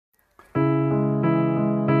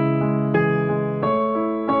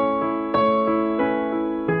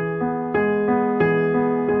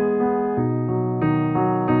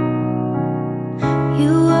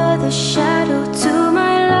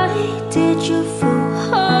beautiful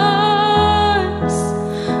hearts.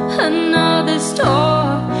 Another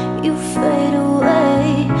storm, you fade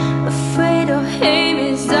away, afraid of aim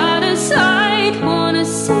is out of sight. Wanna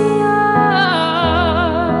see us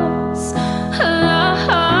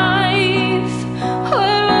alive.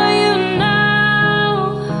 Where are you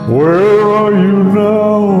now? Where are you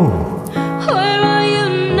now? Where are you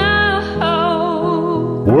now?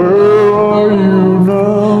 Where are you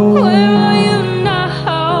now? Where are you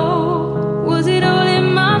now? Was it all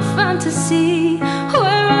in my fantasy?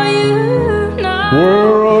 Where are you now?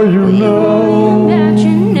 Where are you now?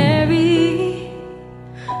 Imaginary.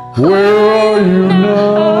 Where are you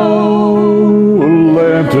now?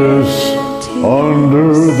 Atlantis,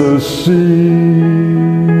 under the sea,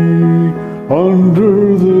 under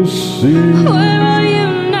the sea. Where are you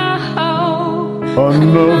now?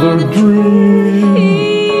 Another dream.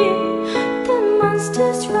 The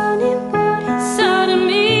monster's running wild inside of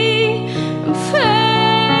me.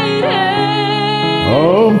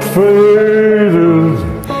 I'm faded.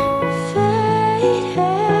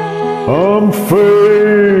 I'm faded. Faded. I'm faded.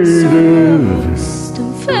 Lost,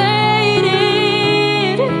 I'm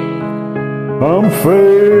faded. I'm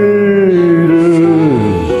faded.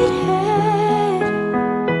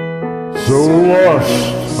 So lost,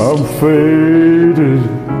 I'm faded.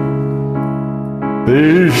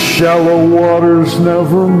 These shallow waters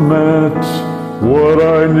never met what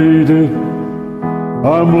I needed.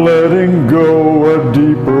 I'm letting go a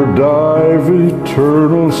deeper dive,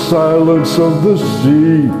 eternal silence of the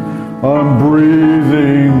sea. I'm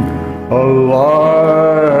breathing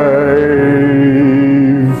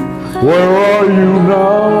alive. Where are you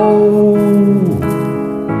now?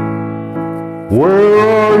 Where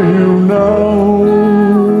are you now?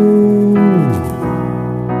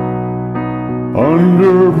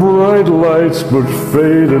 Under bright lights but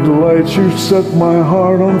faded lights, you set my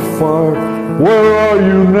heart on fire. Where are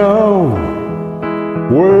you now?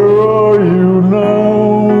 Where are you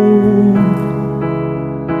now?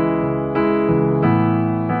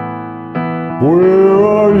 Where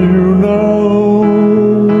are you now?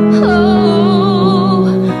 Oh,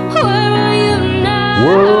 where are you now?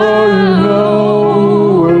 Where are you now?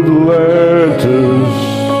 Atlantis,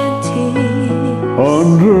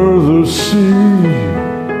 under the sea,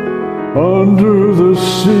 under the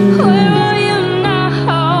sea. Where are you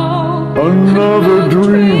now? Another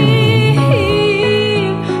dream.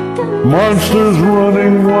 Monsters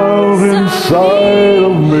running wild inside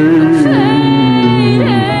of me.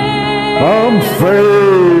 I'm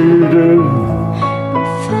faded.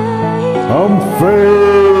 I'm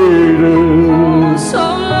faded. So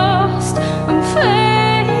lost, I'm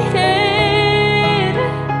faded.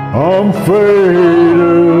 I'm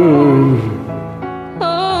faded. So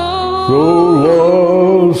Oh,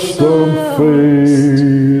 lost, I'm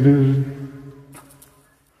faded.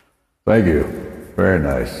 Thank you. Very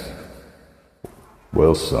nice.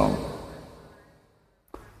 Well sung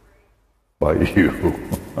by you.